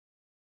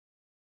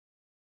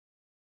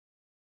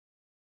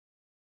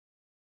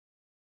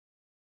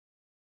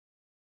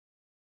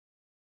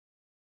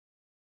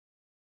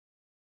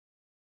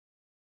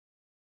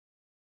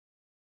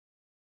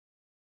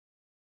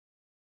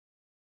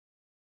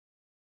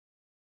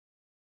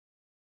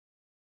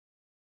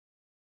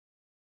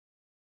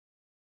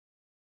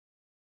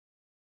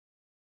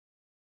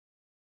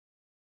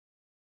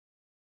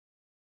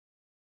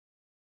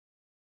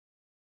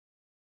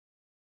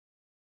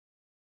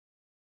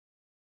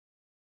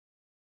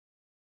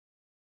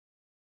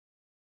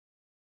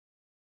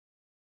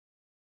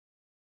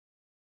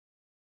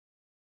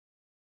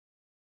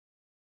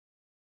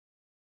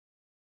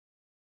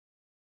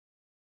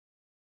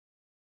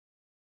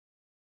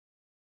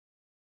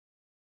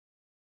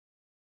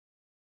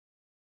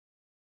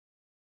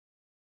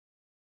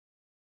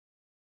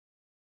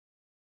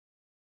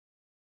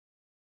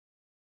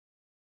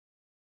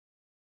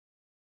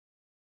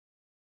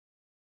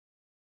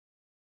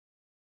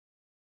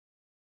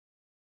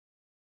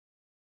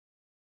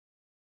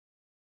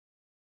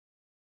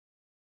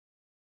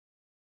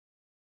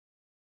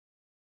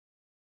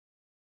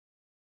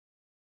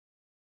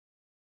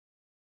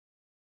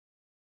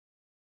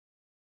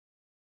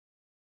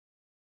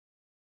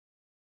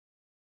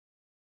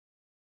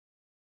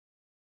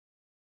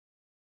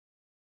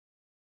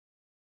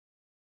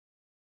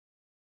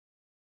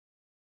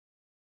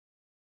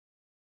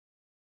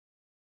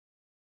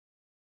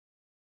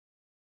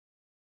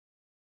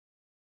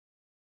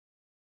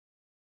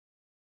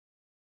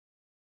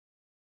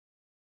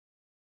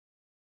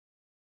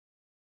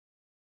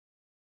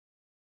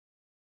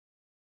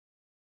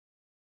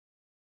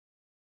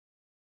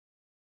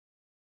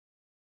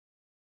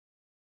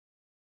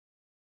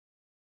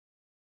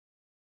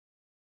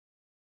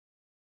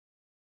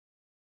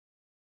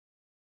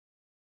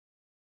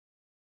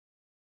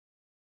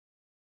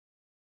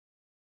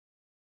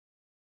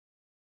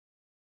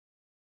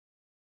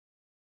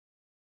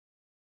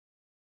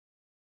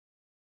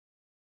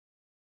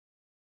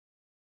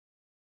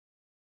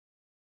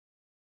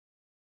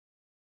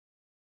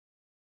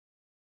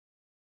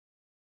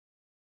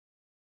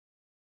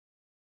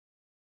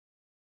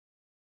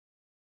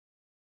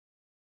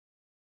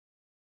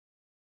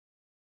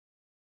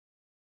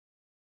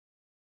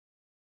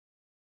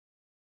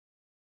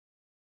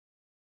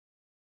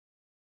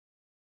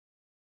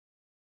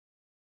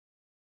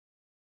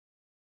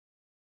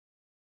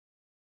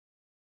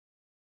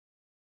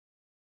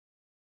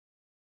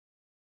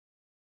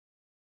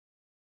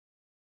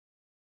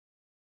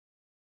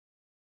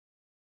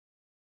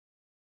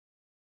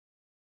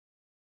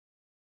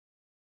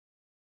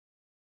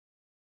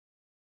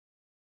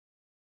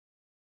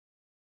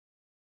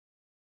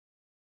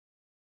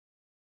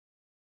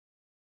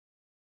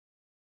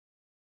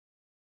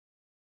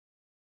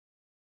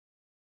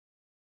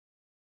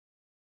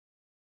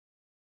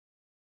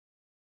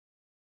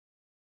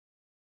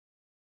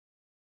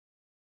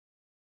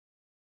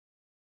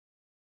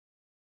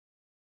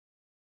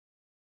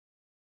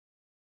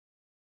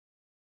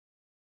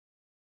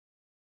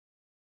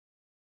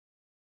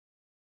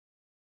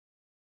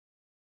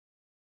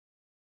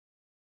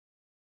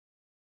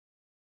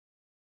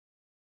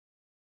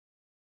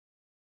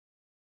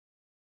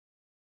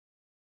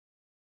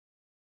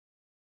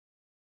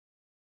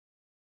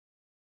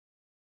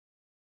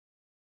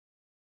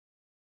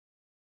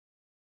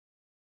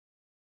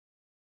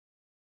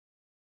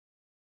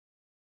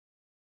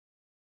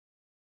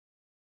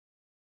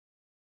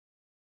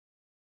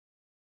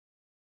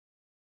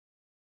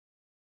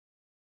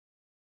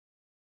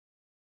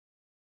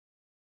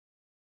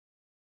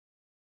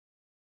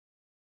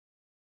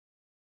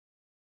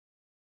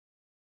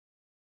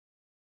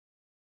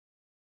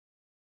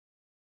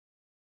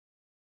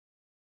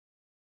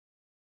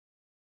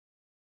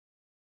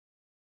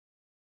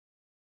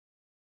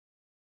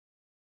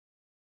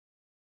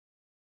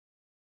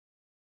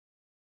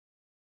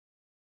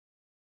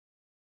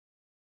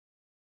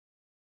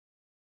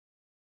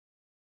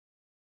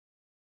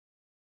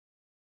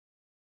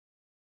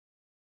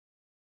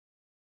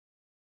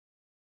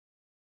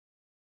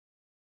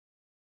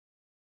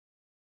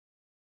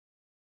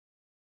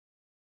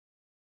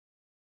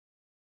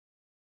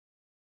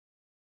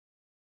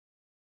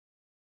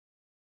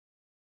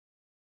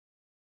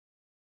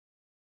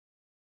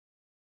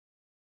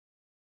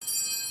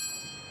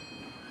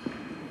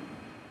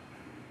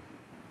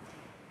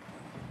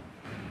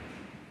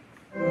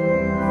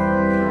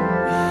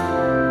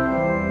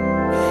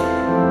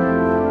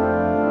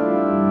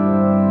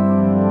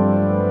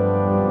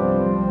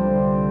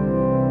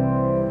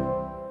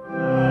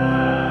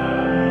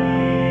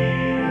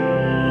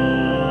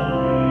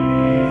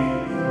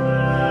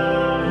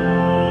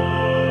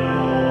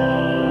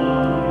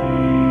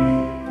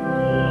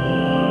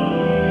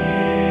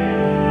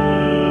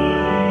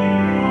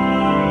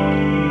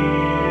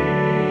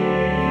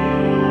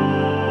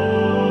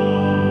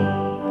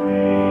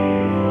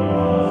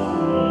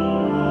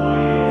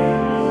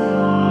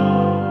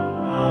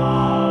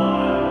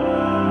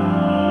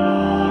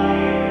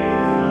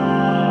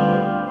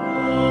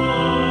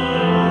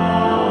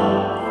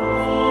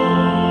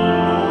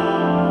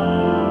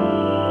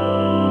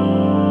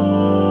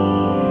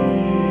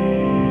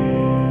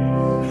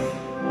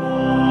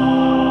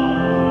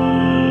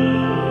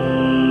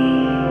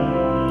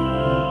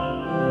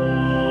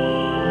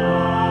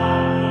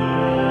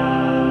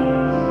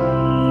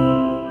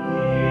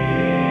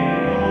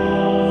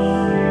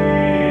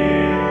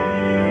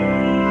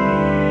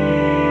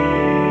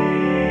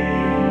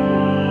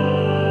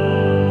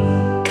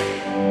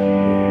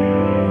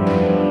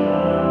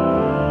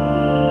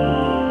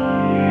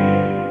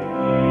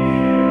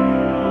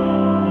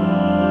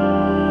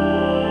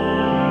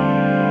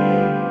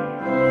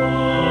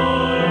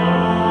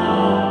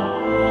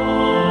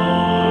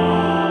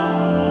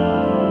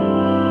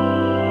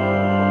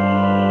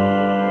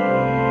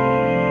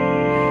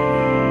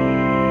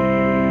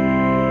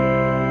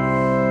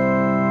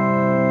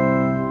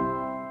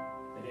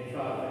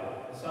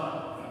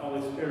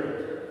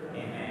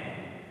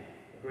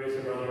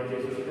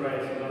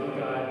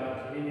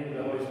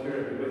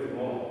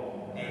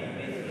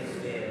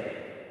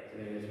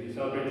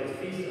celebrate this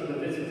feast of the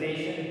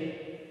Visitation,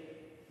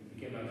 we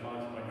begin by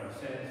contemplating our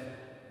sins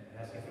and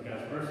asking for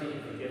God's mercy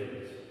and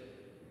forgiveness.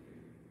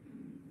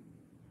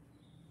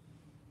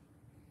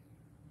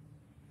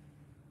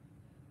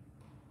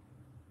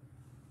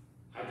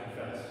 I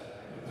confess.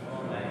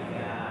 Almighty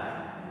God,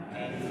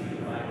 and to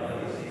you, my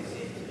brothers and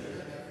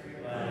sisters,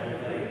 what I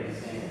have laid in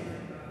sin,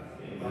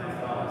 in my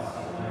thoughts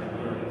and my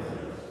words,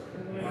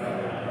 what I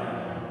have done,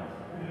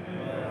 and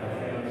what I have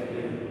failed to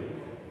do,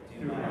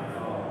 through my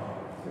fault,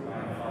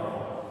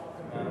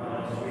 my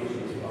most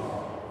gracious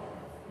fault.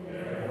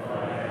 Therefore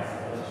I ask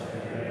that you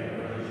may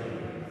virgin,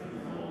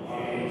 all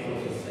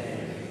angels and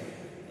saints,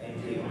 and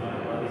you, my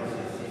brothers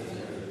and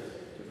sisters,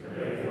 to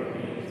pray for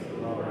me to the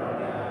Lord our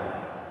God.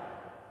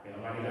 May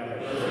Almighty God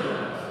have mercy on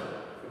us,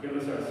 forgive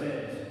us our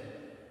sins,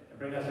 and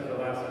bring us to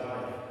everlasting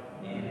life.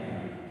 Amen.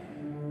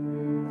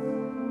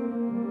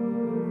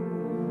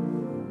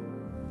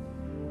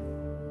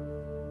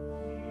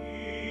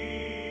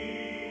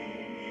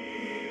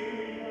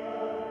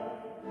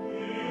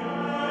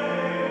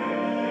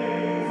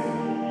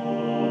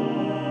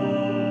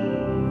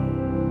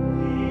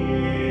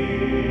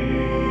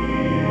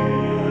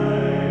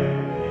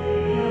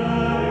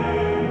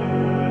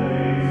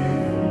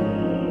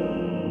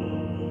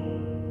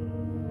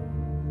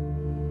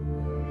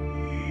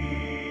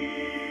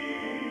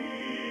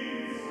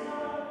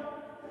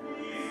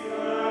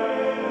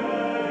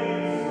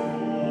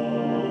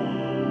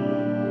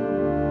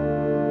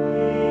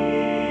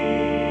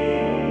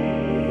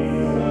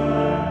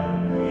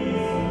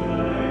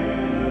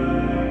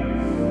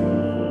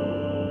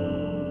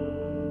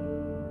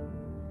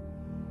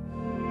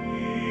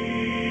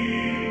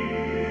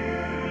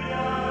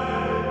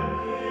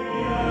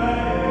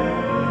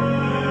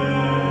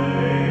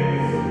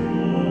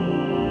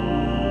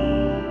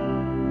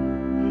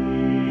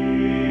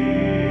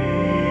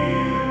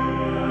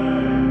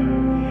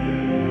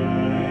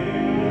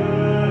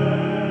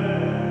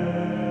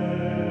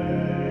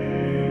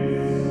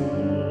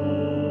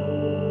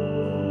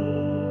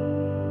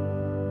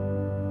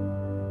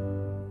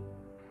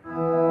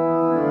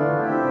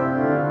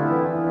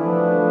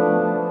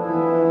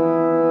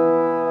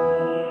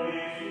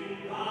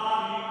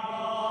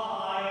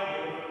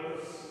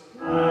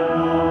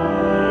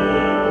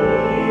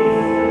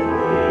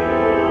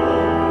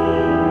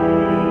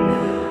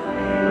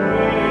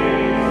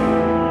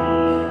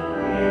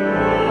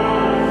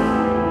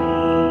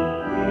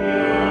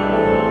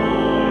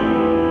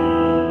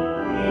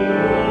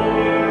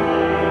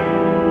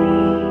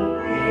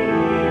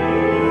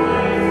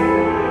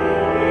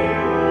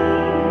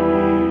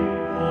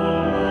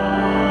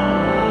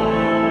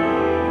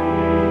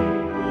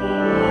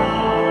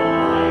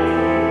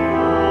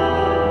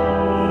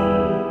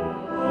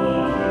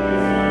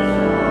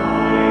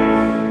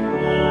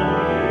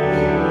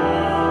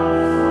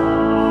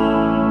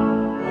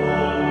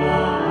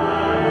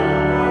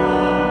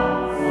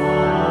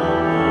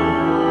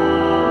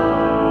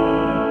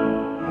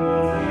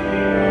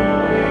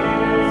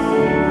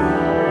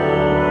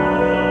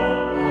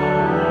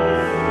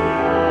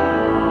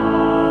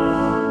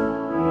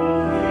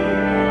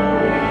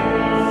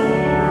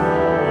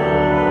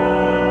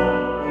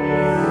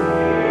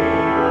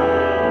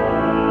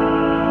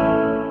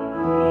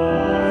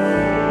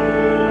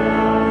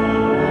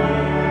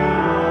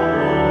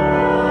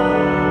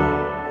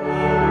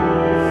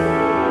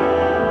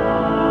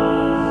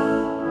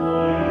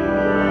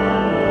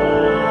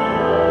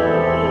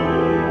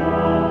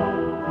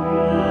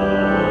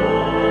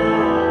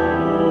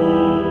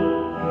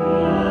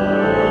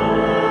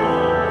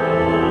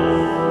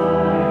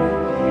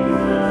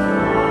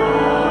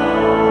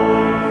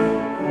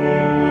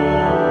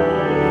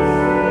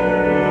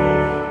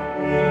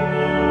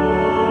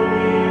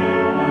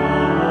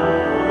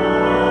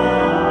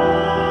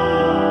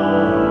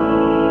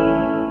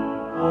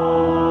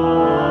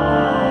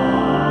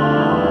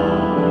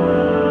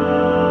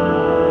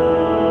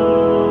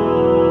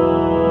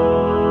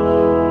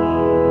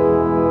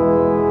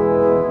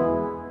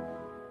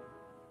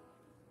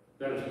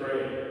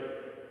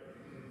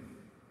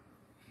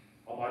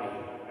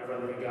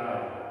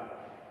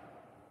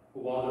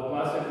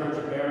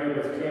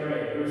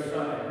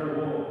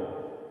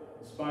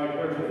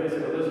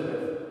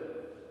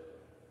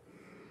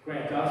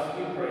 Grant us,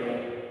 we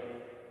pray,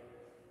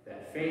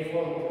 that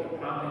faithful to the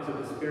promptings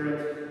of the Spirit,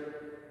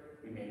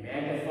 we may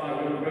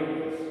magnify your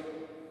greatness,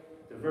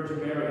 the Virgin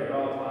Mary at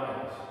all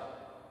times.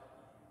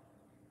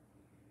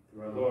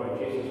 Through our Lord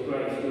Jesus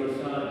Christ, your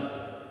Son,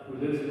 who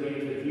lives and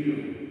reigns with you,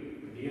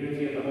 in the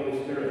unity of the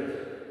Holy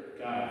Spirit,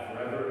 God,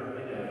 forever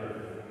and ever.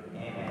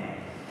 Amen.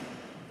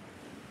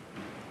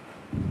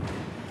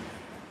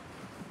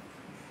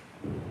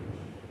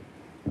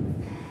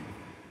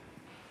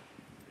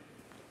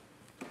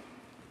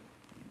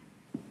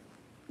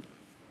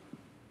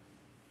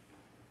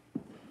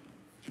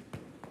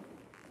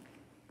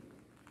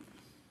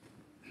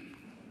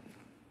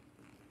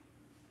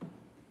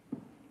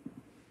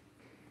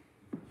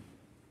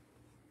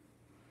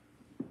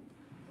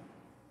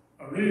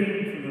 A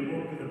reading from the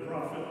book of the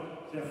prophet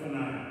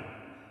Zephaniah.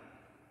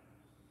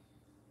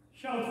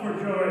 Shout for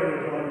joy,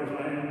 O daughter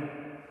Zion.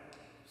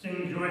 Sing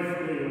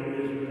joyfully, O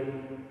Israel.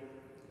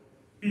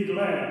 Be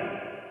glad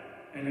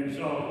and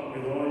exult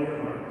with all your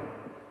heart,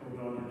 O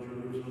daughter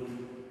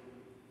Jerusalem.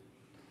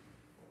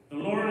 The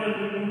Lord has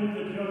removed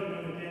the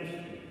judgment against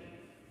you.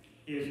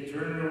 He has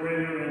turned away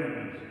your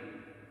enemies.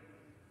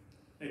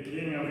 The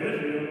King of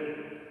Israel,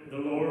 the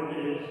Lord,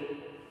 is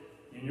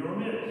in your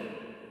midst.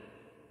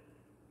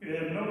 You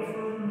have no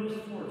further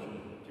misfortune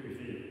to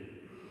fear.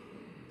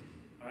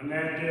 On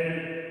that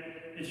day,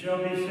 it shall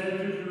be said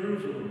to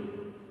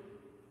Jerusalem,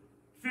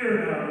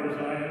 fear not, O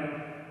Zion,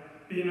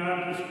 be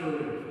not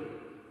discouraged.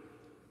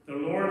 The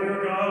Lord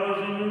your God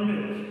is in your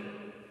midst,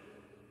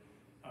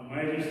 a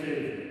mighty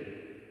Savior.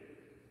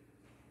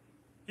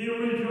 He will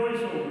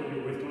rejoice over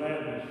you with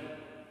gladness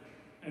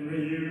and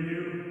renew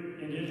you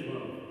in his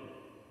love.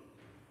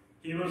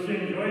 He will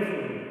sing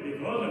joyfully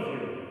because of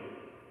you,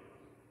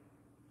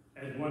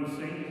 as one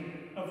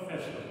sings a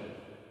festival.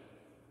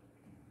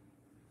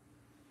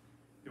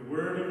 The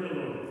word of the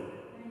Lord.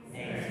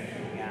 Thanks be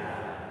to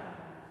God.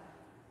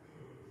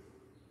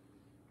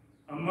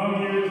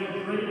 Among you is the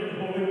great and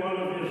holy one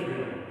of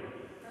Israel.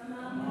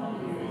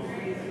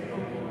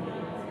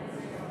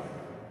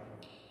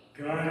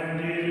 God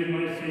indeed is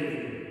my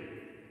Savior.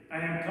 I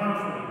am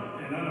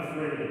confident and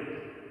unafraid.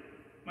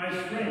 My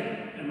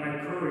strength and my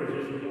courage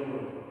is the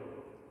Lord,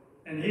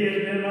 and he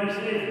has been my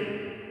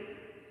Savior.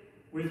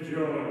 With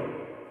joy,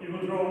 he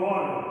will draw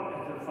water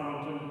at the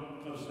fountain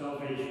of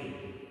salvation.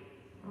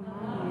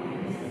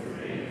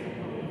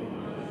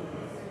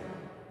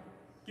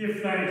 Give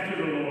thanks to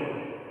the Lord.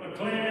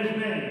 Acclaim his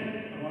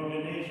name among the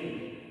nations.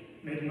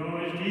 Make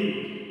known his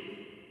deeds.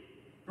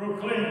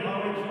 Proclaim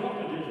how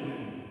exalted his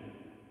name.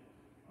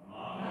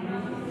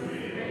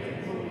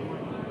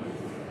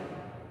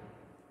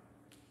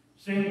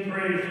 Sing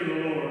praise to the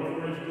Lord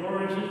for his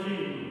glorious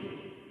achievement.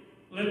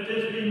 Let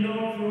this be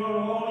known throughout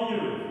all the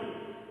earth.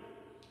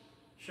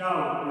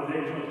 Shout with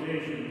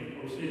exultation,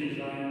 O city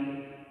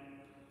Zion,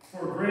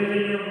 for great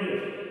in your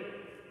midst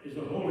is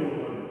the Holy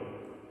One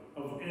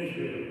of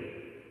Israel.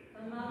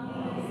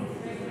 Among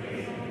you is the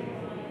great Holy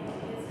One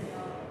of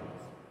Israel.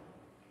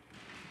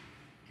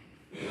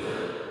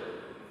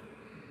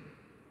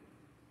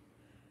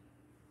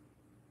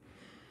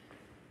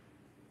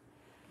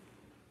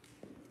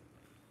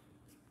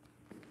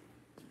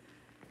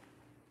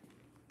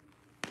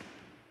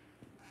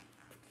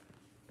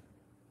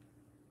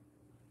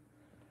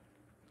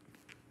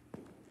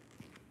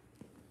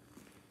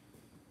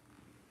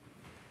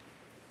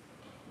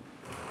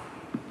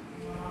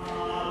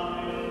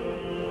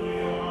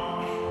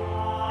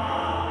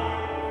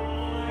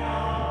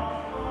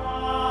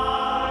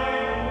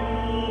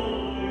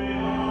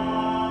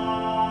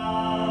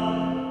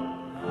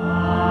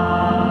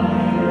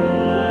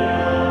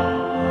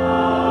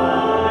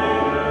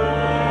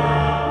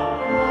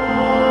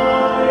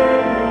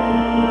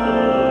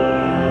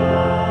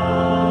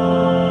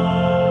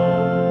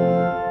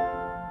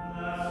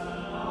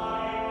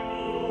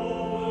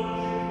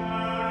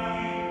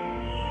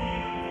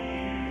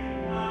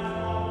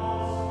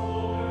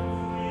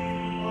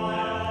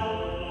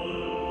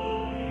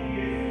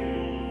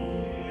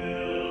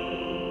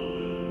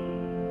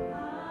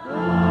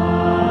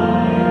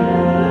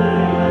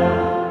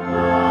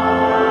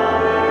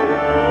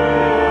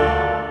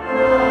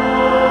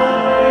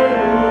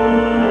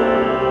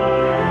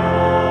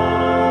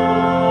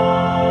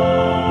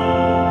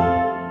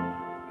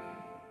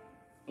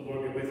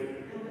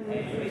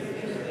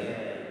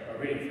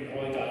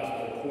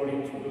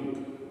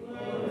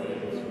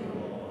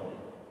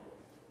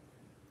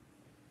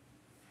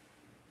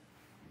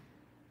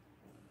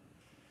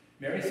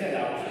 Mary set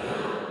out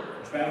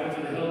and traveled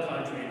to the hill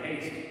country in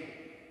haste,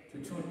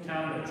 to the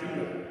town of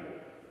Judah.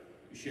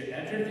 She had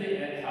entered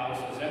the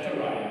house of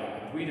Zechariah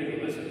and greeted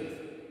Elizabeth.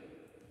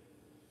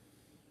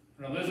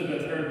 When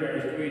Elizabeth heard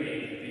Mary's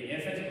greeting, the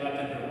infant leapt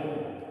in her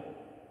womb,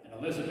 and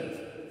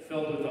Elizabeth,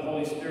 filled with the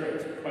Holy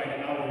Spirit, cried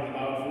out in a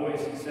loud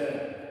voice and said,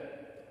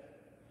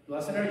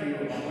 "Blessed are you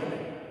among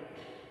women,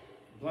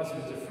 and blessed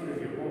is the fruit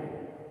of your womb.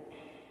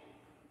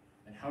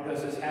 And how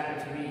does this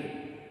happen to me,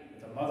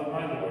 that the mother of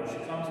my Lord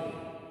should come to me?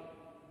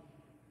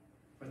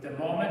 But the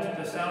moment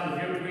the sound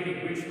of your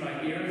greeting reached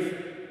my ears,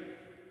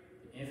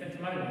 the infant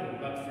in my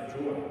womb leapt for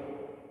joy.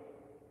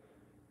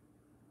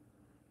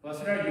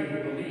 Blessed are you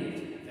who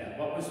believed that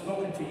what was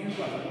spoken to you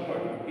by the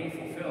Lord would be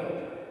fulfilled."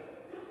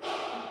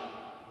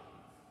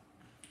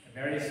 And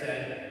Mary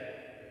said,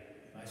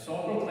 "My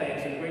soul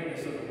proclaims the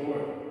greatness of the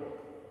Lord.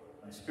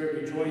 My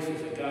spirit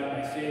rejoices in God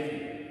my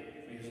Savior,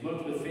 for he has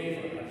looked with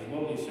favor on his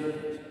lowly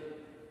servant.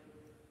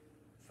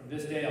 From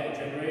this day all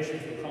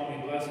generations will call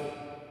me blessed.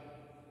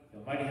 The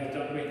Almighty has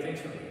done great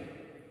things for me,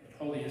 and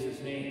holy is his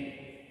name.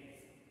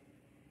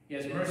 He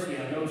has mercy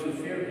on those who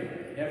fear him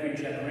in every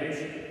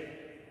generation.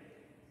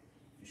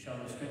 He has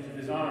shown the strength of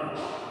his arm, and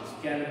has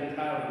scattered the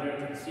proud in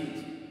their conceit.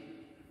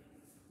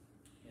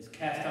 He has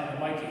cast down the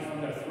mighty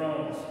from their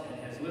thrones, and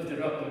has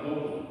lifted up the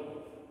lowly.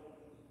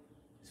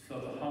 He has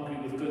filled the hungry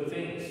with good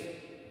things,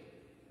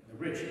 and the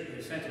rich with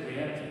the sanctuary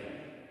empty.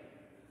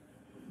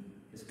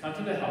 He's come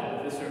to the help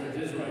of his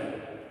servant Israel.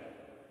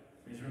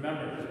 He's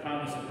remembered his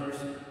promise of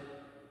mercy,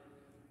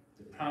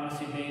 the promise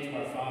he made to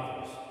our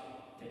fathers,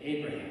 to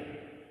Abraham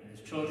and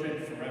his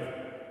children forever.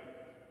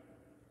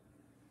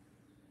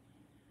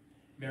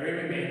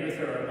 Mary remained with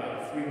her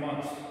about 3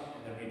 months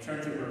and then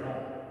returned to her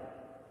home.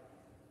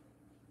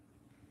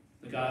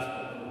 The Gospel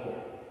of the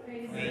Lord.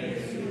 Praise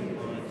to you,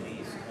 Lord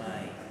Jesus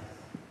Christ.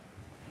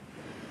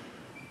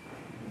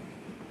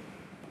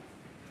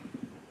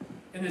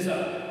 In this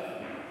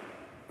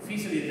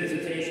Feast of the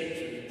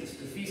Visitation, this is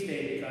the feast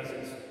day because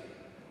it's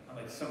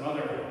unlike some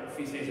other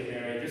feast days of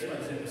Mary. This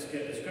one's in the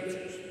scriptures. It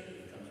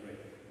comes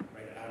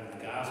right out of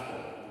the Gospel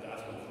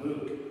of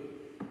Luke.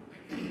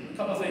 A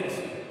couple things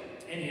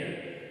in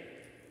here.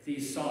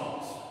 These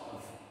songs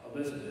of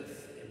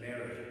Elizabeth and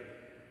Mary.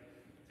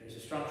 There's a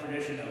strong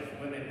tradition of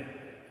women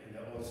in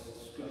the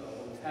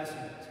Old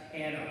Testament.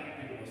 Hannah,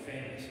 maybe most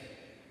famous,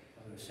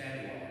 Mother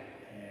Samuel,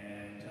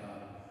 and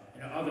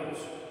others.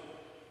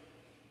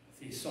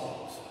 These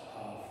songs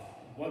of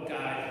what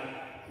God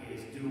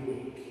is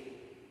doing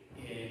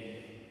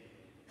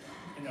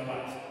in their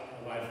lives,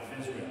 in the life of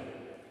Israel,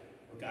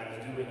 what God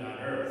is doing on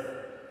earth,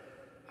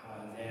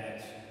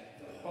 that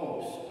the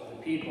hopes of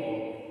the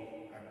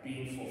people are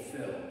being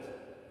fulfilled.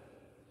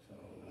 So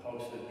the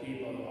hopes of the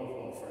people, the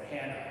hope for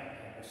Hannah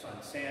and her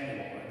son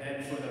Samuel, and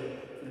then for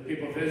the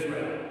people of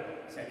Israel,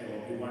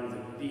 Samuel will be one of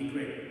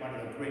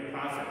the great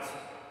prophets.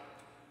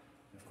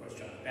 And of course,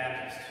 John the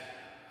Baptist,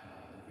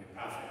 the great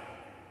prophet.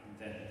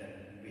 Then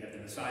we have the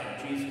Messiah,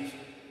 Jesus.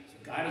 So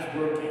God is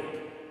working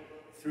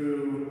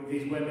through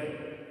these women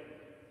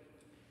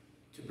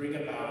to bring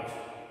about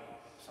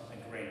something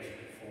great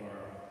for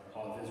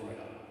all of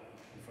Israel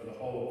and for the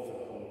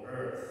whole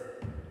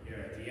earth here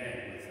at the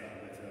end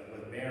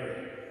with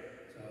Mary.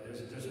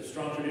 So there's a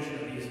strong tradition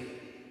of these,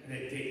 and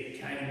they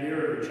kind of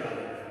mirror each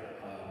other.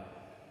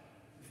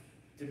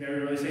 Did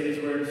Mary really say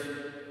these words?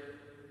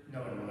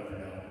 No one will ever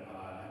know.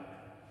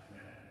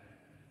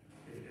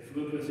 If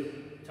Luke was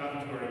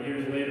talking to her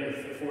years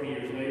later, 40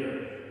 years later,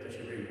 does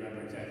she really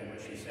remember exactly what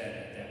she said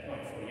at that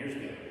point, 40 years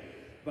ago?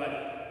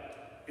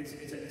 But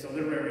it's a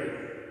literary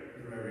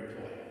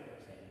ploy.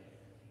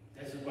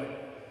 This is what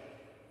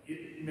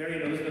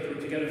Mary and Elizabeth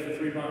were together for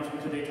 3 months.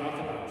 What did they talk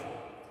about?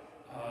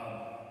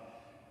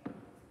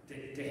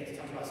 They had to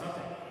talk about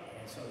something,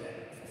 and so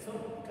that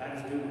fulfillment, God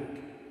is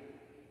doing,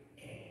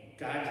 and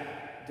God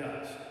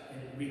does.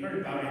 And we heard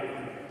about it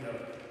in the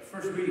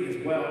first reading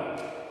as well.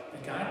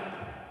 That God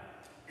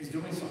is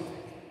doing something.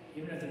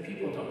 Even if the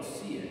people don't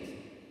see it.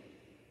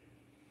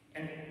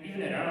 And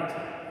even in our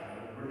time,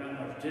 we're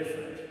not much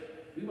different.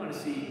 We want to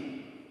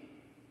see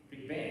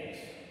big bangs,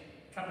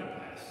 trumpet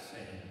blasts,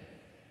 and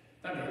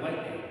thunder,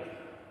 lightning,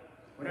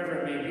 whatever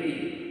it may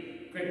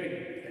be. Great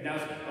big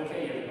announcement.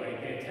 Okay, everybody,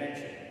 pay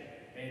attention.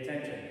 Pay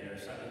attention.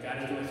 There's something.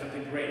 God is doing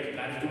something great.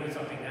 God is doing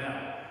something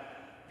now.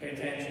 Pay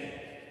attention.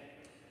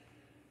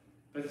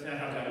 But it's not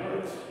how God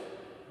works.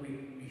 We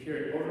hear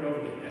it over and over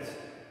again. That's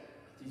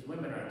what these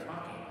women are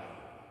talking about.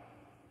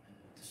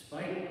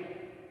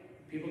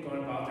 Despite people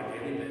going about their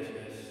daily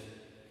business,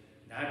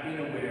 not being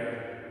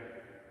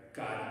aware,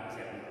 God is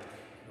at work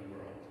in the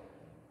world,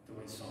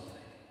 doing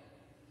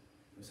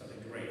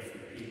something great for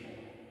the people,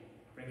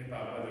 bringing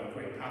about whether a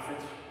great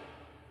prophet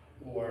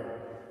or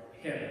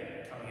him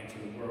coming into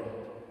the world,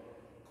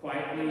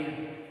 quietly,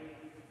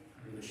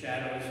 under the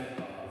shadows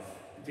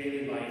of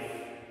daily life.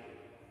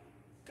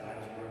 God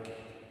is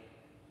working.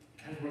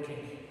 God is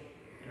working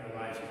in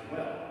our lives as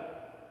well.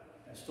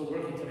 And still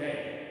working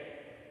today.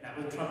 Not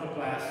with trumpet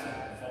blasts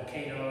and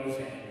volcanoes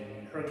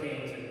and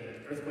hurricanes and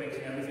earthquakes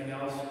and everything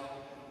else.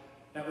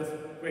 Not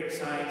with great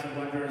signs and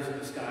wonders in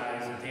the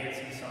skies and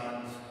dancing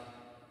suns,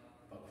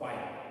 but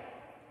quietly,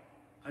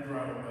 under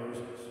our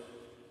noses.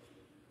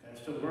 God is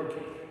still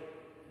working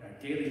in our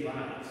daily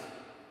lives.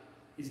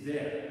 He's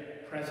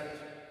there, present.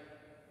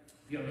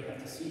 We only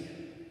have to see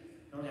him.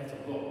 We only have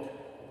to look,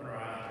 open our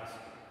eyes,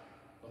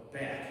 look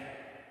back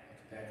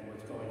at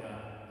what's going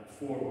on,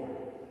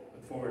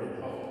 look forward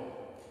in hope.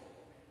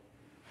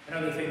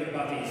 Another thing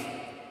about these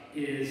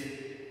is,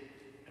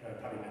 and I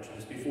probably mentioned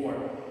this before,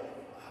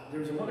 there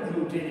was a woman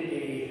who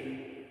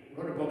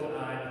wrote a book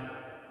on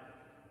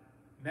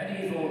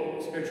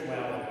medieval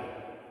spirituality,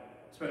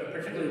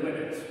 particularly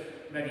women's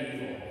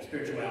medieval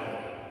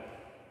spirituality,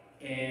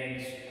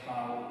 and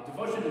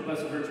devotion to the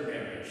Blessed Virgin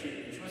Mary.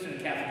 She wasn't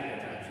a Catholic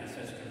at that time, she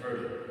had since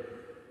converted.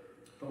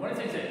 But one of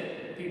the things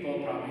that people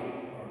probably,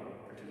 or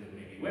particularly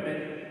maybe women,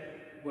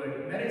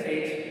 would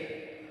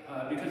meditate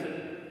because the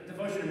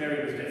devotion to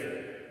Mary was different.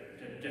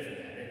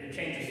 It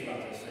changes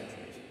throughout the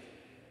centuries.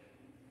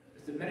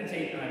 To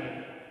meditate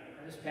on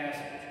this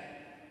passage,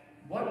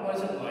 what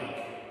was it like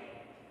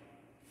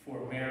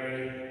for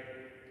Mary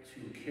to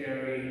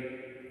carry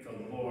the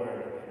Lord in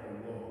her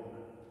womb?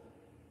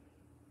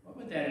 What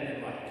would that have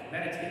been like?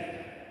 Meditating on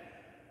it.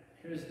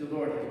 Here's the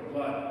Lord, his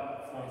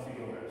blood flowing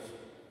through yours.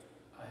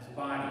 His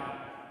body,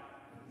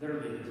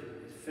 literally his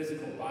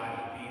physical body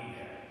being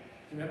there.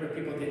 Remember,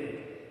 people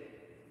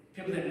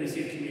didn't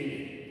receive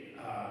communion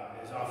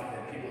as often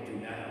as people do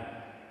now.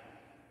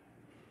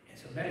 And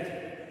so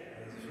meditate.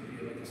 This would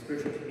be like a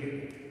spiritual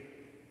communion.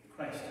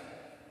 Christ,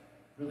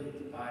 really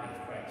the body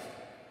of Christ.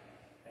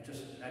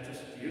 Not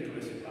just the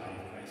Eucharistic body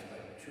of Christ, but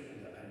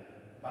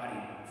the body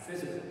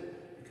physical.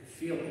 You can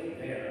feel it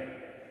there,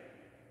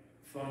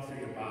 flowing through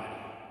your body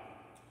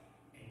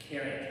and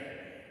carrying it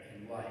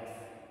in life.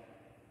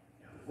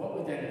 Now, what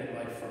would that have been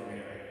like for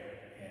Mary?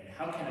 And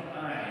how can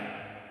I,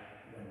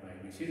 when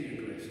I receive the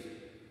Eucharist,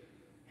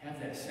 have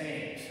that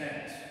same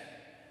sense,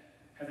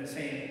 have that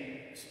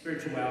same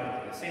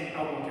spirituality, the same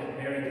outlook that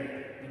Mary did,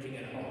 looking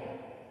at home,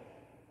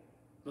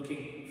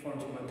 looking forward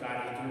to what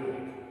God is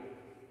doing,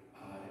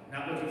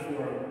 not looking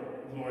for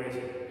glories,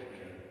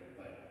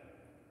 but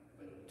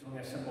doing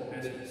a simple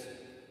business,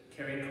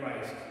 carrying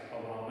Christ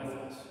along with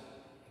us,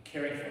 and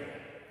caring for him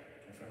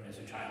as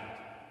a child,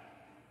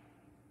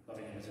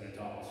 loving him as an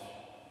adult.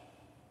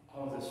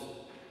 All of this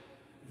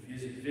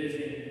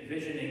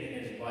visioning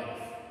his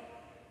life,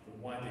 the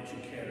one that you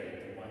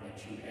carry, the one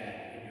that you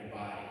had in your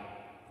body.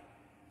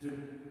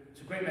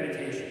 It's a great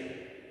meditation.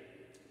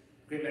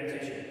 Great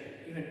meditation,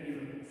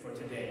 even for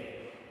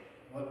today.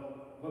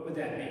 What would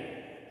that be?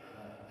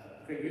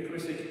 Great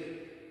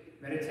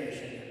Eucharistic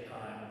meditation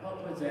on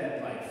what was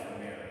that like for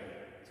Mary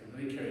to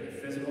really carry the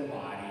physical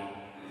body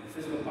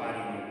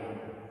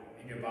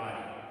in your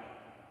body,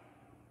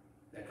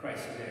 that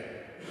Christ is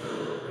there.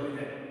 Knowing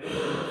that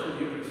through the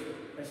Eucharist,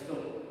 Christ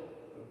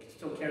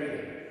still carry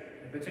them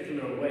in a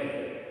particular way,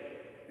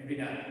 maybe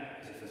not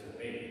as a physical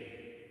baby,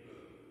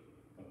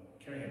 but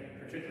carrying him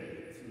particularly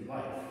through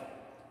life.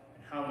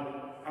 And how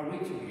are we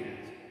to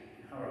react?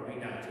 And how are we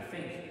not to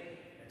think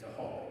and to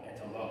hope and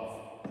to love?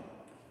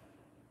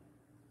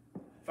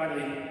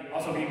 Finally,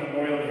 also being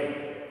Memorial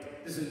Day.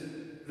 This is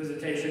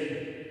Visitation.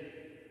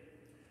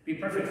 Be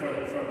perfect for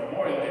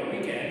Memorial Day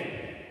weekend,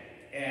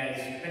 as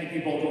many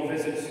people go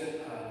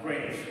visit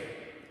graves.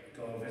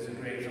 Go visit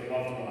graves of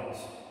loved ones.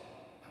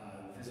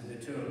 Visit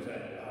the tombs.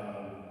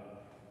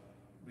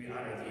 We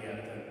honor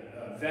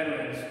the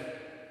veterans.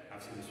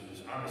 Obviously, this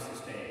was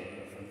Armistice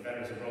Day for the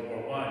veterans of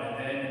World War I, and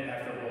then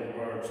after World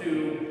War II,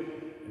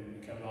 we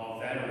become all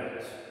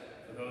veterans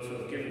for those who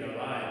have given their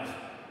lives.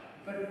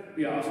 But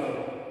we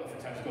also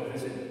oftentimes go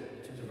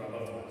visit tombs of our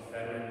loved ones,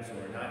 veterans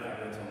or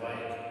non-veterans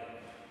alike.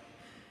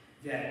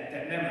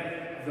 That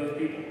memory of those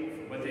people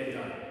for what they've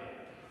done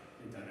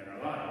in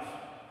our lives.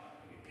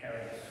 Maybe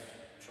parents,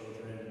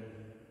 children,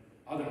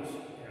 others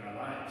in our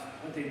lives,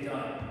 what they've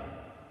done.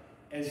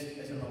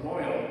 As a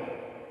memorial,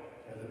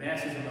 the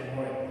Mass is a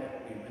memorial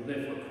that we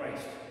live for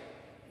Christ.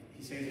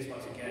 He saves us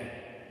once again.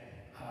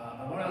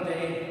 Memorial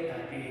Day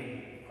not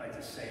being quite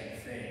the same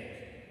thing,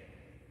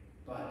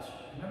 but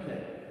remember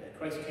that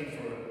Christ came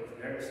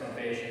for their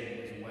salvation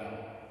as well.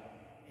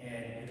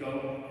 And we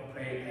go and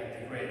pray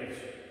at the graves.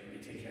 We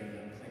take care of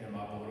them, clean them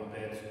up a little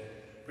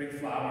bit, bring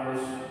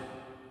flowers.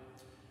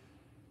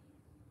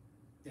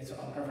 It's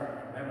all part of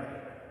our memory.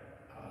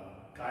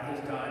 God has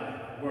done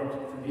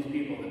work for these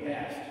people in the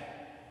past.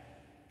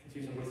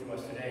 Continues to work through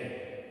us today,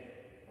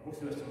 or work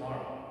through us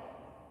tomorrow.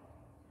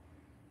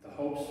 The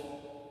hopes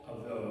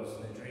of those,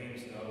 the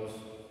dreams of those,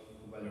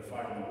 whether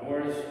fought in the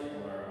wars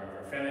or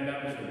our family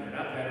members who were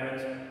not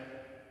veterans,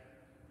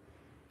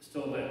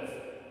 still live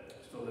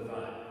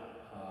on.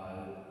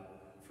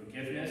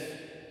 Forgiveness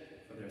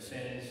for their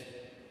sins,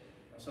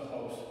 also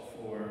hopes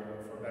for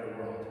a better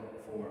world,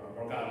 for a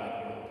more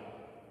godlike world.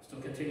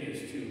 Still continues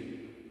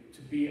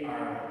to be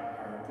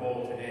our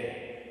goal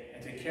today,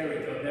 and to carry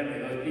the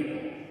memory of those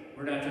people.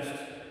 We're not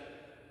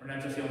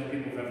just the only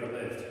people who've ever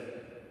lived.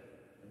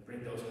 And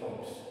bring those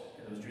hopes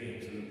and those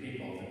dreams of the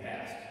people of the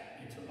past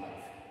into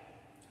life.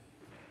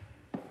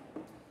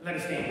 Let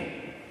us stand.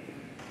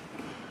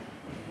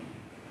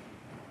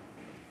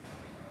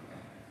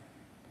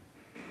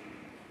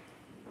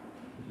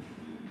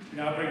 We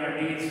now bring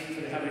our needs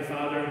to the Heavenly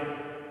Father,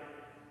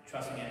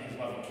 trusting in his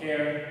love and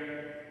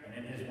care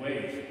and in his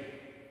ways.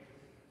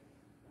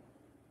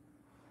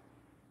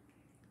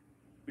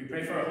 We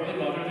pray for our Holy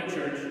Mother, the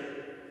Church,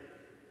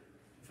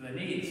 for the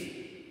needs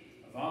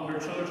of all her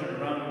children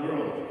around the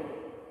world.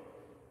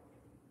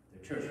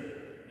 The Church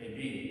may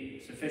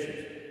be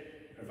sufficient,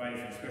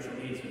 providing for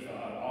spiritual needs of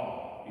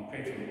all. We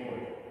pray to the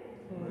Lord.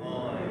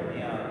 Lord,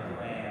 hear our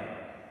prayer.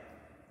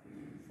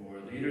 For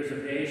leaders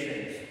of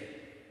nations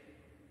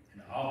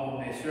and all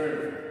whom they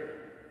serve,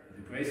 with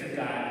the grace of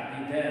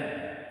God, lead them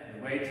in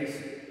the way to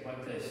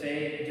what to say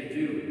and to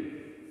do.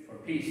 For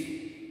peace,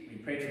 we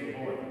pray to the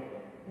Lord.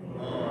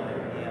 Lord,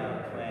 hear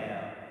our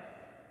prayer.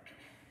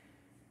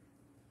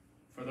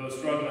 For those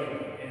struggling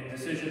in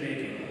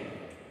decision-making,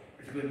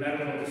 particularly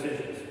medical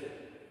decisions,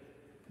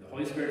 the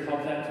Holy Spirit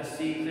help them to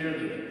see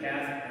clearly the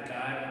path that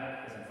God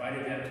has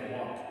invited them to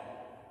walk.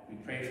 We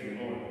pray to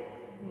the Lord.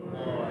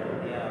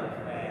 Lord, hear our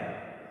prayer.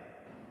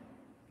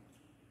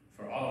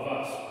 For all of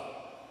us,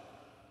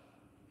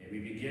 may we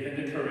be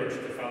given the courage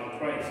to follow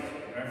Christ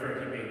wherever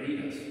he may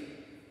lead us.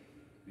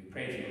 We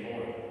pray to the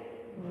Lord.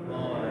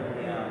 Lord,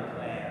 hear our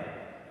prayer.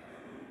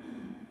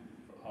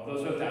 For all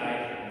those who have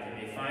died, that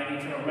they may find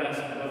eternal rest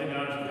in the loving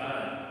arms of God,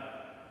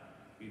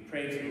 we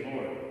pray to the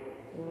Lord.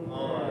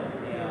 Lord,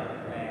 hear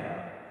our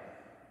prayer.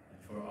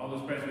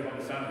 prayers we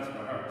hold the silence of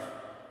our hearts.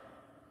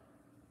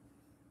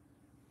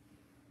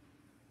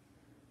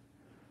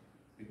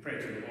 We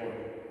pray to the Lord.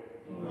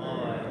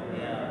 Lord,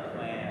 hear our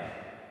prayer.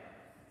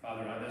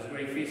 Father, on this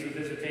great feast of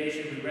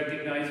visitation, we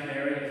recognize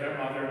Mary as our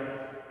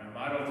mother and our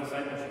model of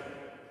discipleship.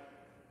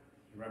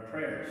 Hear our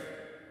prayers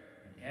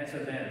and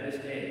answer them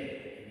this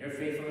day in your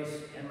faithfulness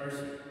and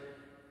mercy.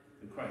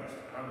 Through Christ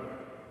our Lord.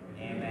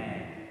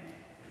 Amen.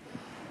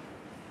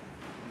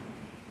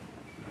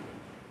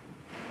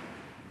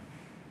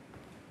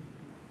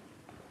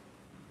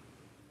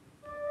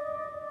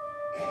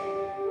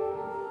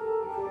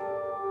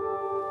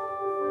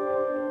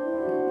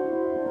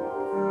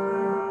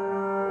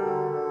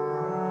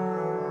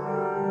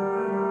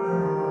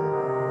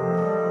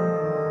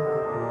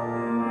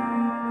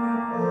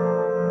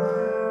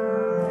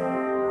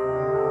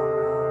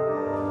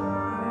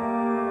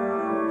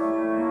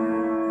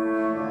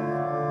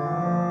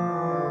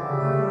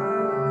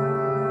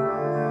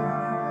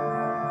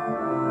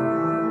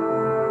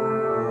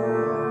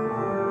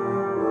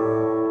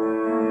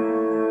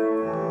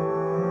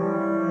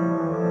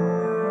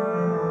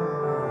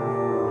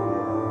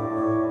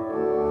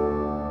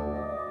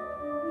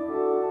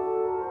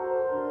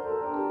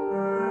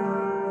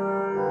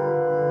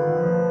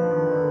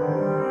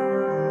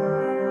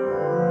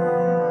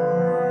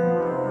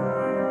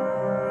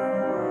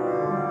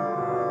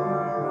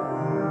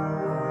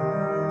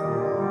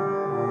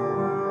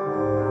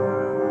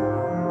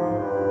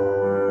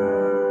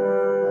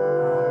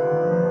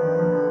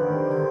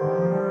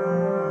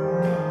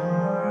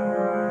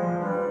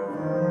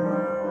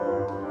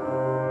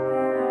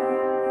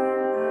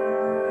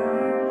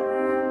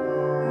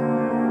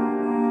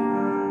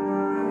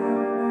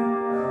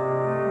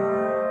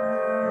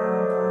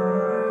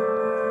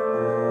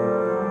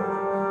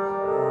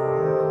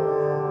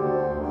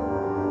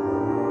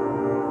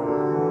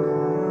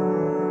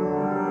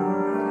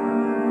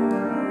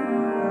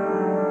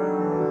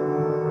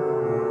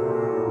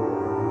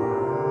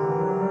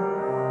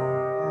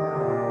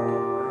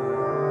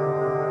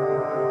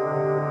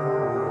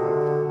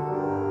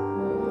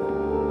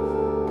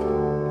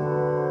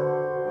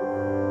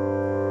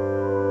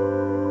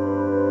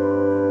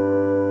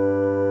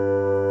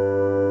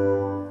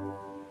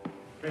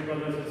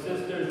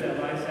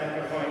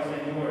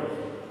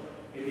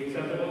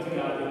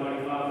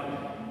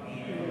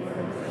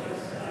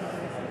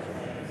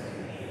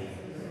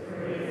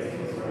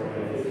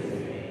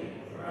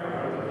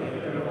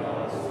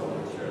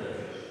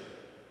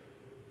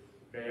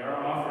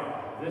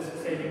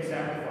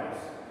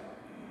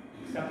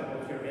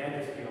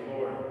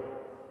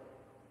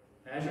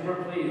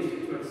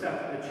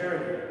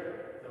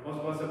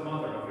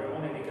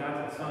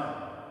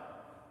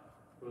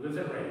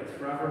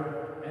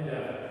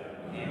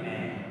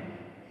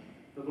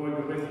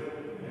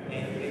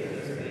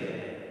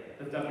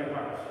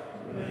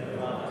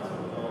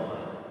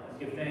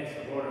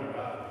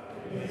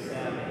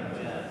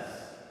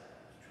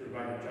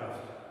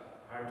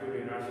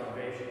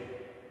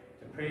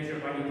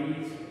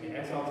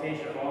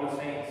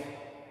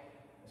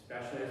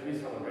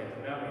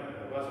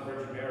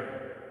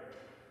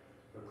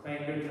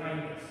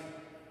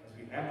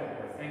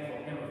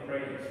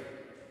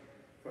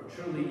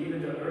 Truly,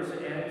 even to earth's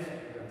ends,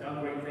 you have done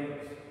great things.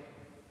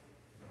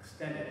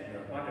 Extended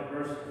your abundant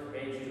mercy from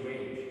age to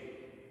age.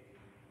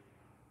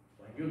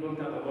 When you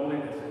looked on the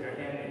lowliness of your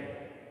handmaid,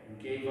 you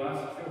gave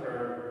us, through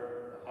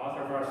her, the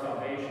author of our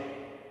salvation,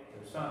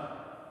 your Son,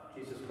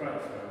 Jesus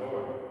Christ, our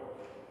Lord.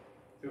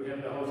 Through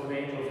him, the host of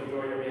angels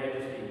adore your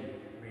majesty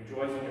and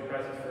rejoice in your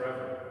presence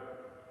forever.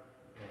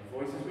 In the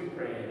voices we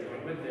pray,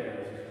 join with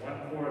theirs as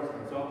one chorus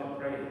of exultant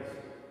praise,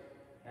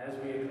 as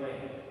we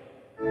acclaim.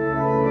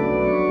 Oh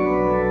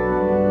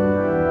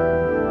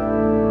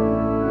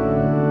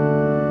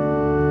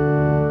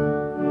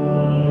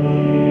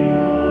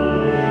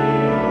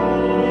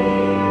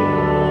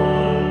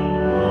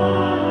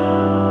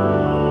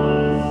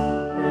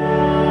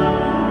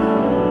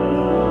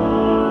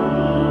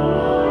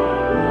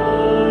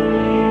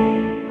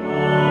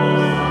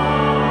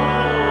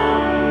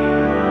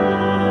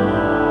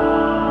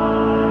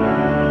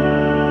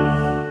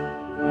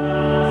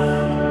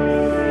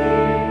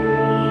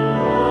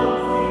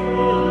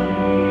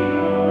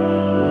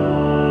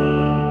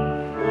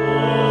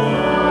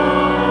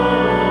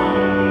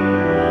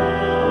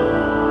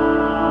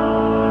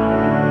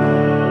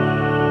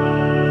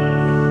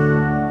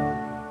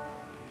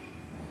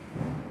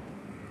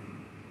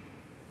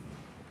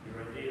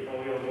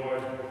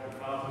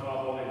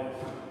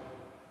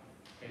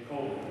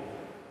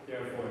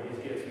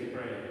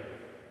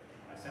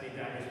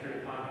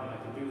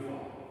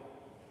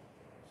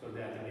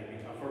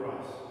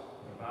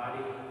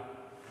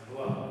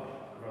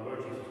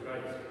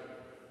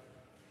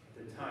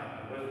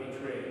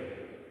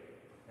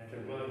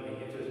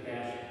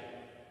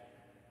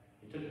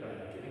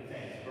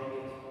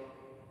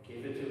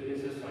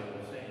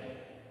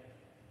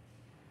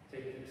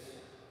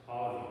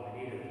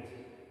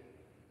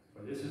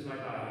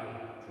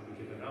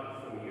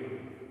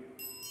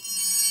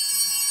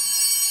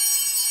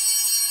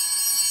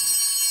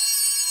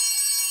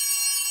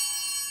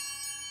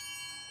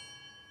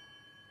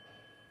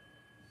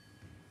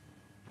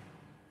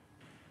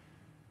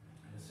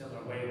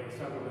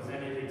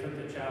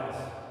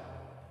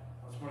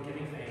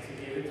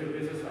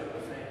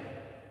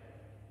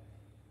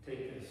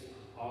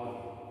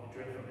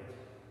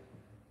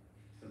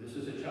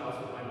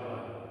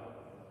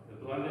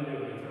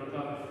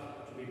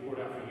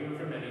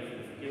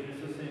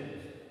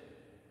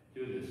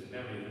in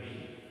memory of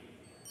me.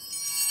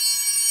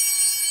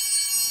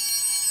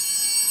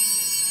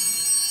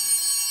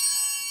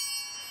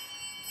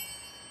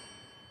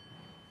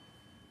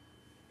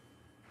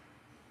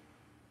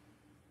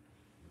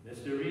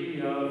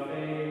 Mystery of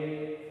faith.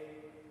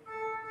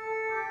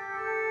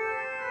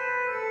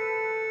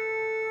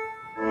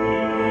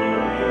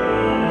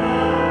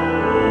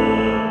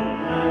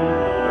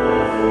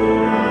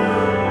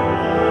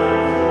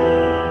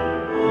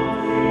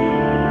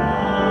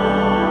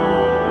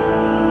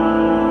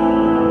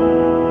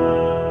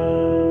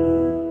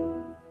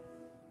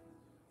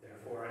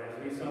 Therefore,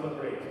 as we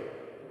celebrate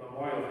the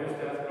memorial of his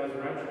death and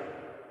resurrection,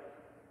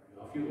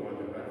 we offer you, Lord,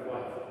 the bread of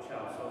life, the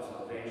chalice of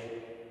salvation,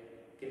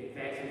 giving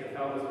thanks that you have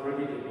held us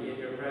worthy to be in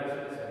your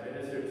presence and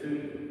minister to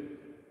you.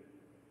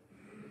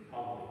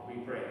 Humbly, we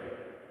pray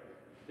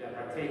that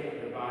partaking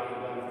of the body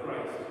and blood of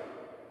Christ,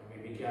 we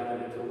may be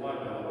gathered into one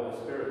by the Holy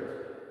Spirit.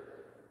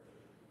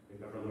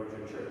 Remember, Lord,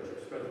 your church,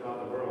 spread throughout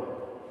the world,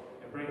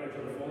 and bring her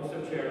to the fullness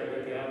of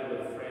charity, together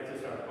with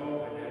Francis, our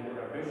Pope, and Edward,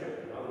 our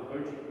Bishop, and all the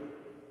clergy.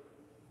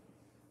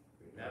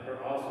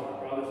 Remember also our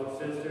brothers and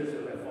sisters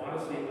who have fallen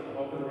asleep in the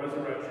hope of the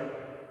resurrection,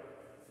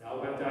 and all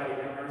who have died in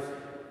your mercy.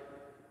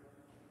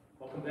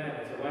 Welcome them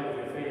as the light of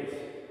your face.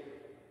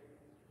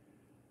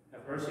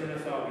 Have mercy on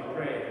us all, we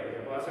pray, that with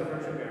the Blessed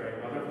Virgin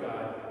Mary, Mother of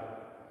God,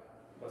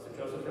 Blessed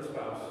Joseph, her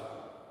spouse,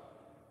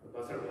 the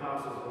blessed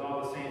apostles, and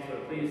all the saints who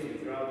have pleased you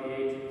throughout the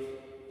ages,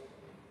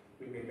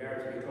 we may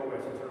merit to be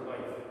co-heirs with her life,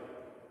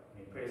 and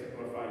may praise and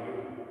glorify you,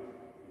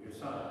 and your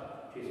Son,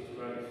 Jesus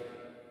Christ.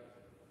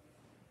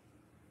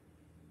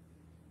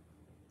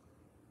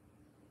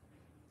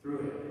 Through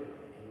him,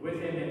 and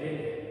with him, and in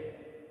him,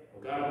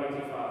 O God,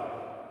 Almighty Father,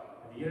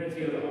 in the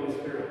unity of the Holy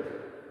Spirit,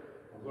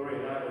 all glory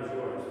and honor is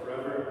yours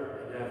forever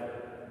and ever.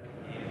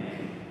 Amen.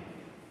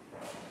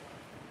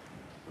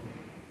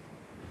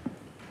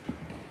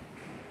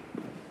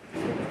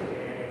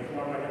 And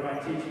informed by divine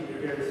teaching,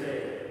 we're here to say,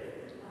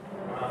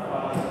 Our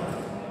Father,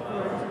 who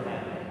art in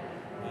heaven,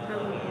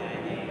 hallowed be thy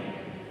name.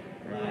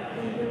 Thy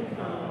kingdom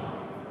come,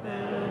 thy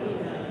will be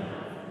done,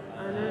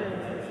 on earth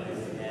as it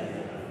is in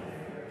heaven.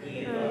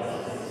 Give us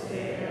this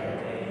day our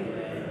daily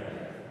bread,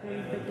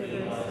 and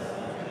forgive us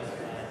our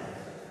trespasses,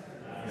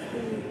 as we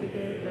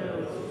forgive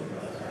those who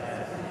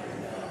trespass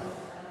against us.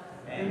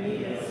 And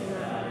lead us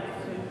not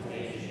into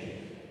temptation,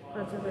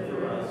 but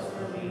deliver us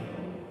from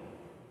evil.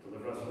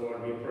 deliver us, Lord,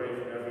 we pray,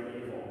 from every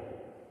evil.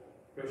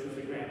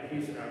 Graciously grant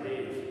peace in our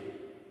days,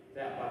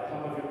 that by the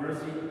help of your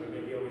mercy we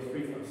may be always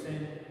free from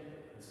sin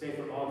and safe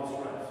from all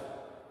distress,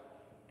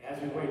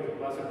 as we wait the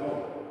blessed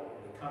hope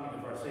and the coming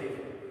of our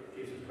Savior,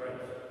 Jesus Christ.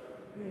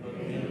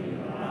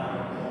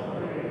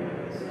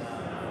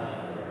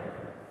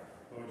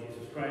 Lord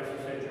Jesus Christ, who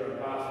said to your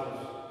apostles,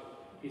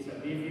 peace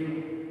I leave you,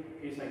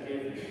 peace I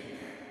give you.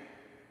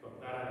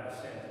 Look not on our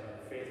sins, but on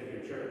the faith of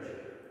your church.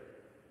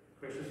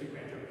 Graciously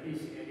grant your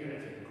peace and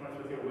unity in accordance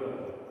with your will,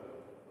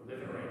 who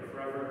live and reign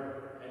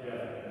forever and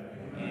ever.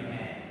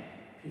 Amen.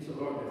 Peace of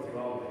the Lord with you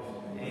always.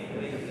 And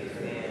with your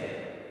spirit.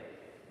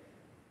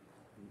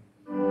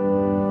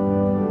 Amen.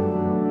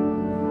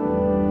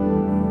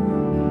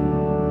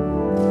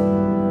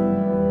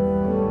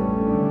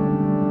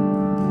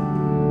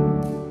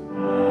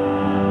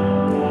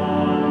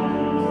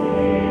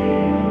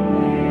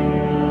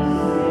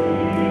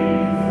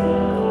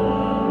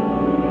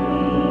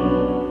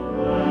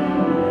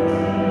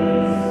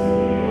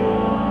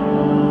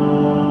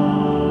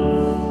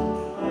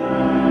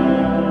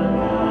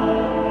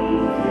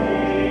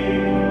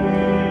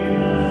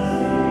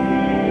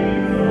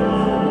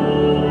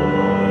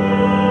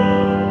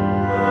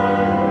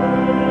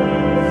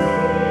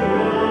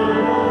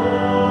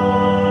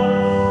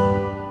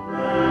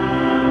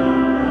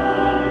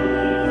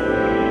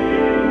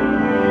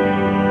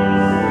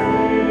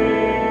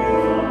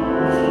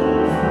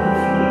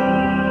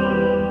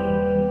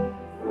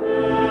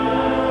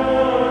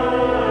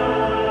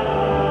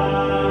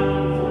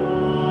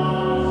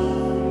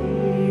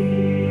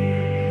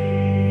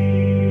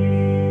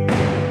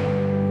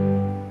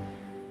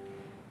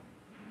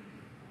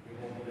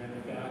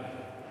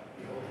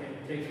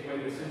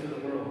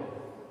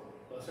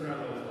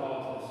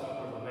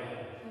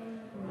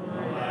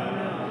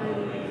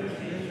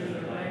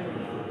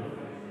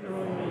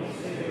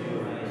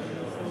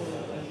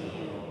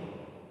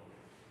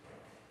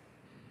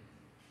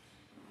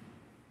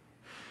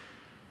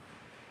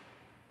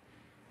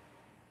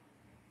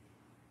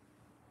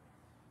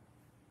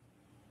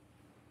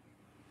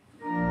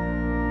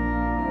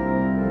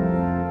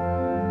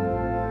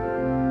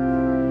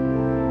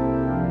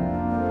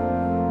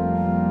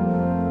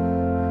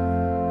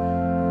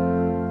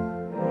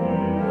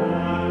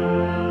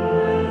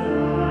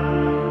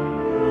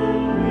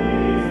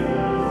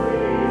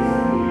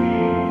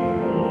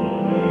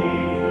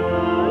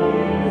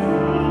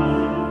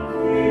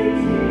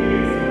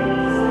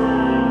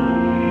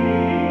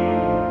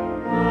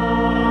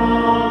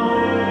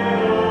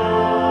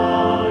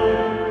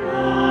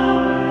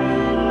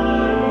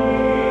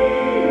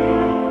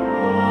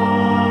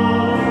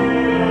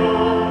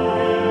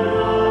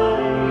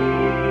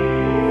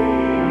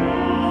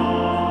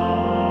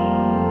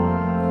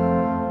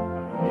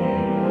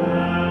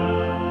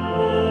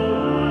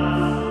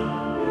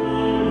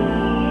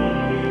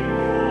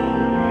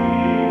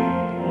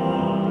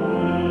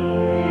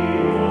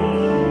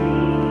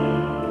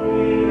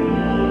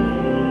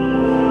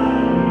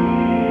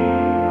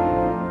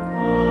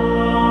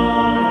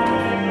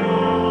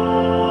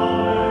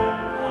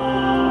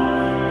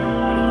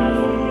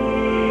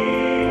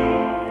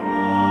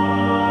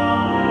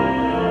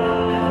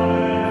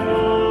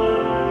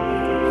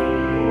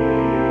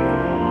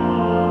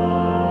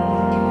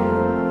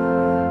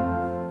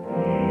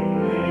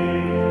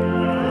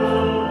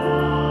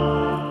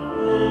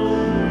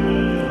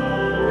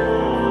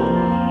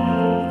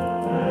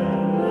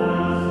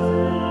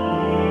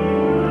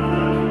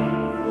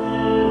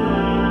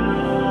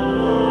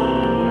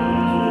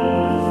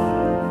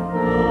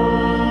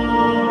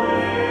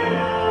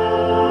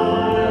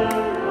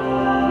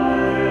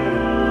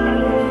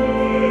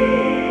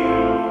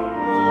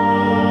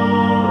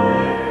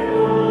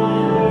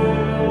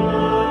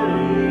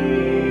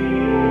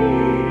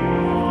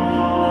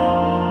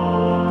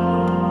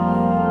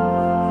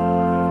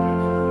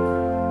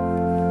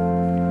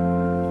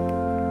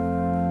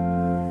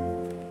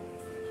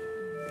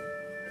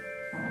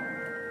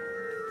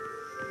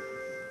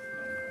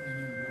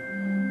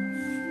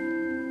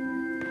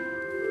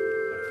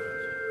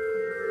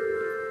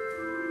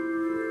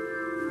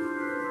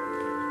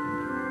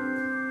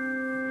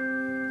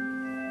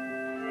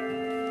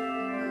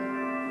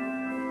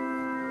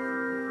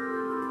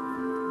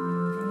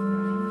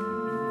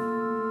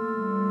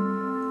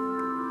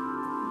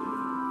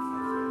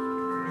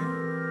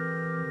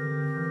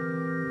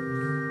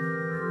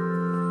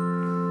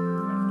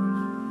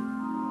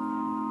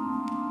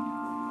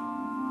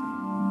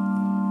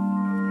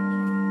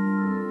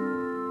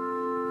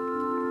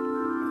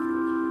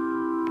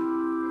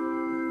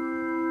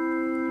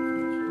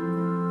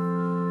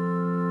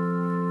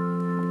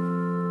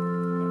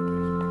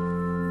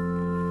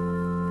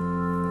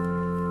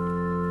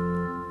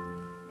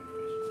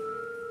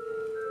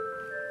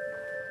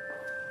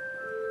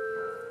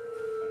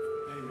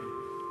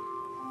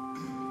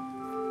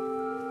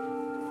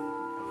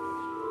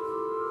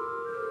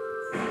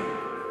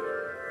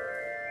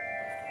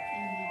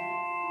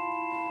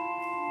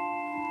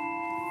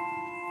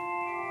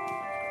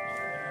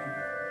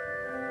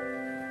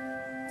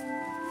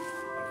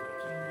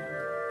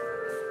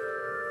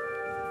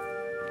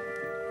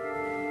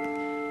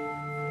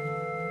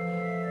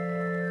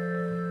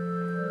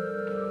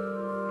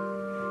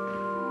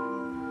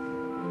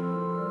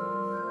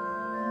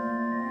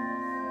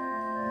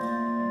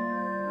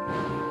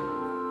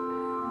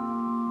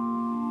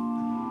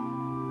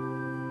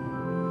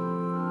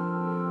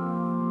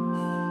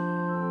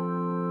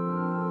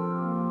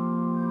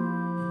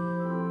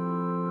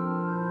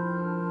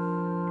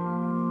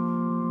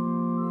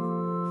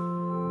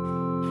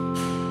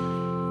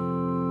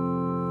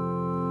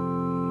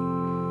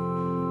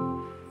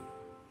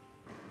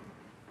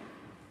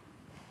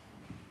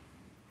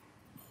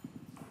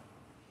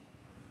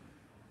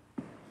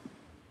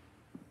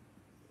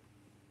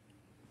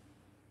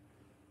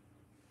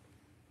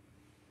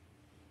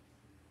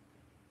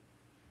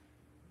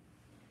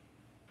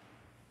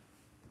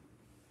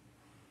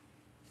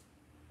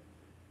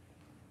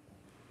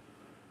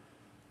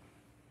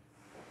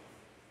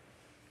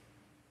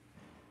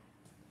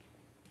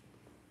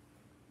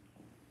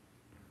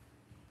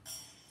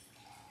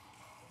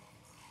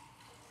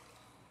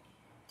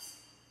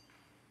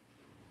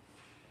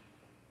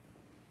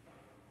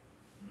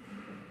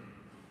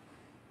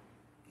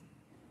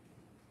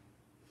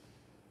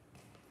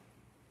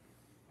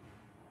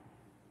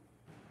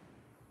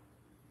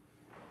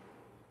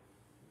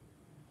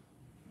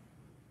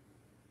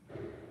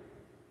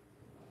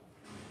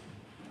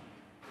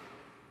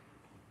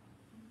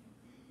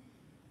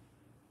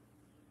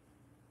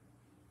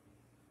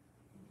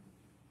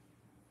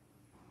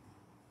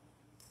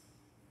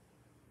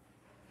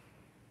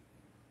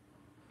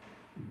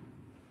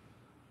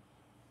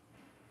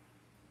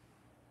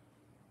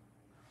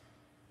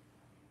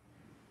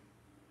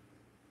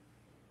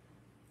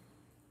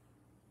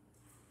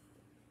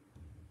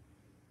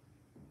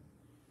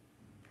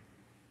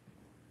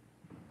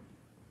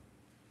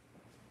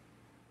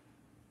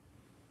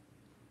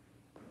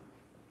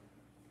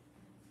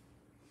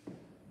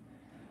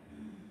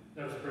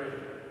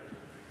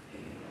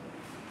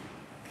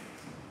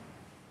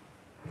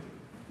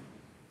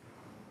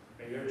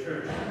 May your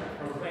church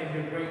proclaim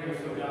your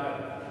greatness, O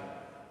God.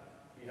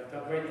 You have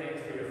done great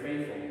things for your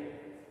faithful. And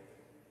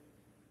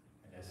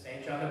as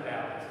St. John the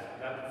Baptist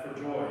leapt for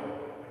joy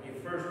when he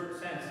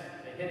first sensed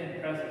the hidden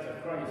presence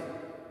of Christ,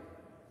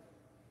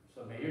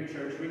 so may your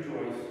church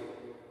rejoice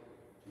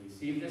to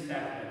receive the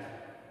sacrament,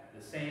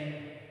 the same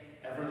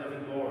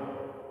ever-living Lord,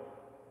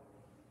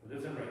 who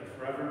lives and reigns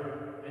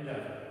forever and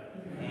ever.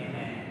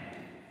 Amen.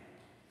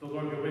 The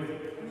Lord be with you.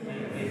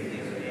 And with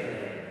your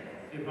spirit.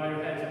 You bow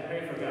your heads and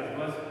pray for God's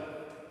blessing.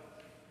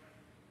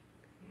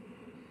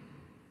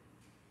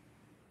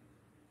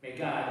 May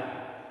God,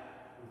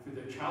 who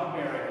through the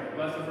childbearing of the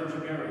Blessed Virgin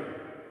Mary,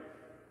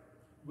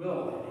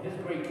 will, in his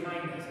great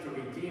kindness to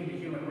redeem the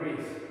human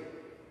race,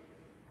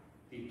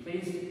 be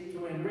pleased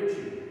to enrich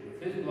you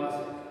with his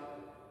blessing.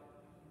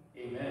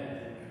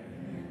 Amen.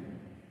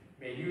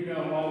 May you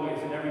know always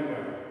and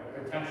everywhere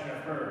the protection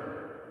of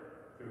her,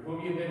 through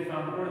whom you've been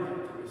found worthy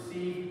to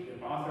receive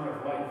the author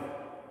of life.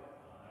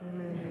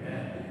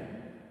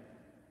 Amen.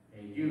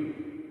 May you,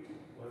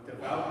 who have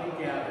devoutly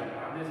gathered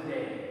on this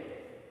day,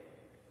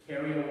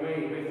 carry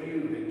away with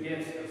you the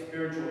gifts of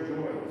spiritual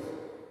joys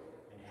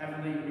and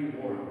heavenly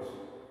rewards.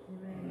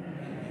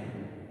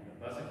 Amen.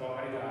 The blessed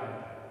Almighty God,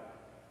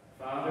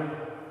 the Father,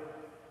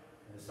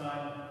 and the Son,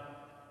 and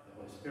the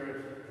Holy Spirit,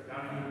 be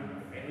with you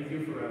and with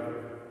you forever.